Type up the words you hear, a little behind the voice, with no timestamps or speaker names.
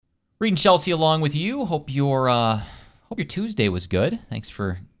Reed and Chelsea along with you. Hope your Tuesday was good. Thanks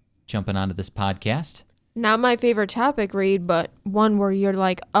for jumping onto this podcast. Not my favorite topic, Reed, but one where you're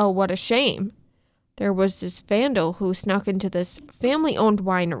like, oh, what a shame. There was this vandal who snuck into this family-owned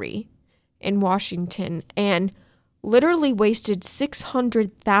winery in Washington and literally wasted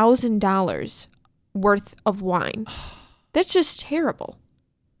 $600,000 worth of wine. That's just terrible.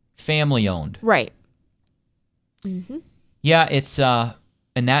 Family owned. Right. Mm-hmm. Yeah, it's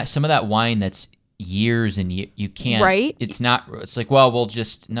and that some of that wine that's years and you can't. Right. It's not. It's like, well, we'll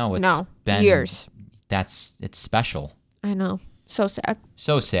just It's been years. It's special. I know. So sad.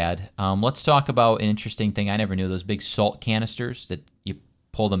 So sad. Let's talk about an interesting thing I never knew. Those big salt canisters that you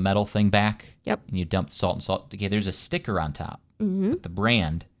pull the metal thing back. Yep. And you dump salt and salt. Okay, there's a sticker on top Mm-hmm. with the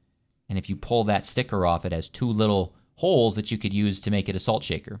brand. And if you pull that sticker off, it has two little holes that you could use to make it a salt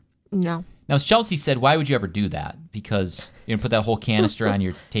shaker. No. Now, as Chelsea said, why would you ever do that? Because you're going to put that whole canister on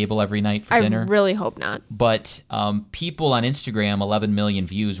your table every night for dinner? I really hope not. But people on Instagram, 11 million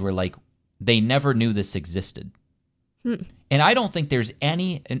views, were like, they never knew this existed. And I don't think there's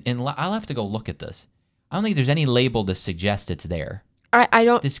any, and I'll have to go look at this. I don't think there's any label to suggest it's there. I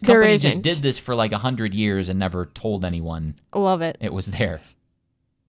don't. This there company isn't. just did this for like 100 years and never told anyone Love it. it was there.